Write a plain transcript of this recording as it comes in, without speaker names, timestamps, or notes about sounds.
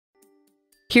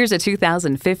Here's a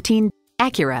 2015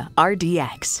 Acura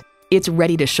RDX. It's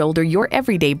ready to shoulder your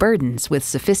everyday burdens with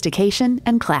sophistication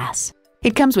and class.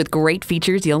 It comes with great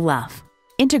features you'll love.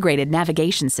 Integrated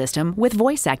navigation system with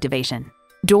voice activation,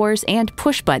 doors and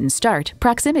push-button start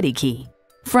proximity key,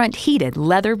 front heated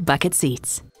leather bucket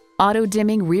seats,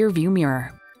 auto-dimming rear view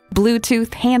mirror,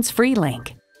 Bluetooth hands-free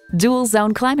link, dual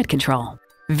zone climate control,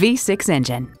 V6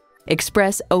 engine,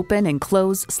 express open and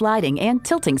close sliding and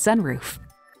tilting sunroof,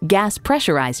 gas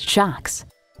pressurized shocks,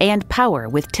 and power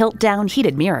with tilt-down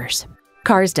heated mirrors.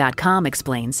 Cars.com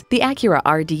explains the Acura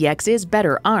RDX is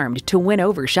better armed to win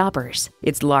over shoppers.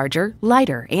 It's larger,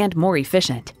 lighter, and more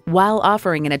efficient, while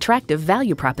offering an attractive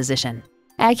value proposition.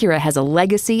 Acura has a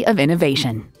legacy of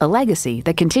innovation, a legacy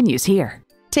that continues here.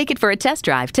 Take it for a test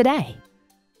drive today.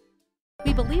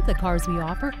 We believe the cars we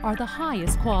offer are the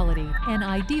highest quality and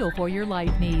ideal for your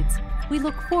life needs. We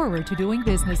look forward to doing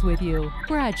business with you.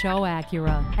 Bradshaw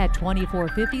Acura at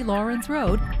 2450 Lawrence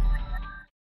Road,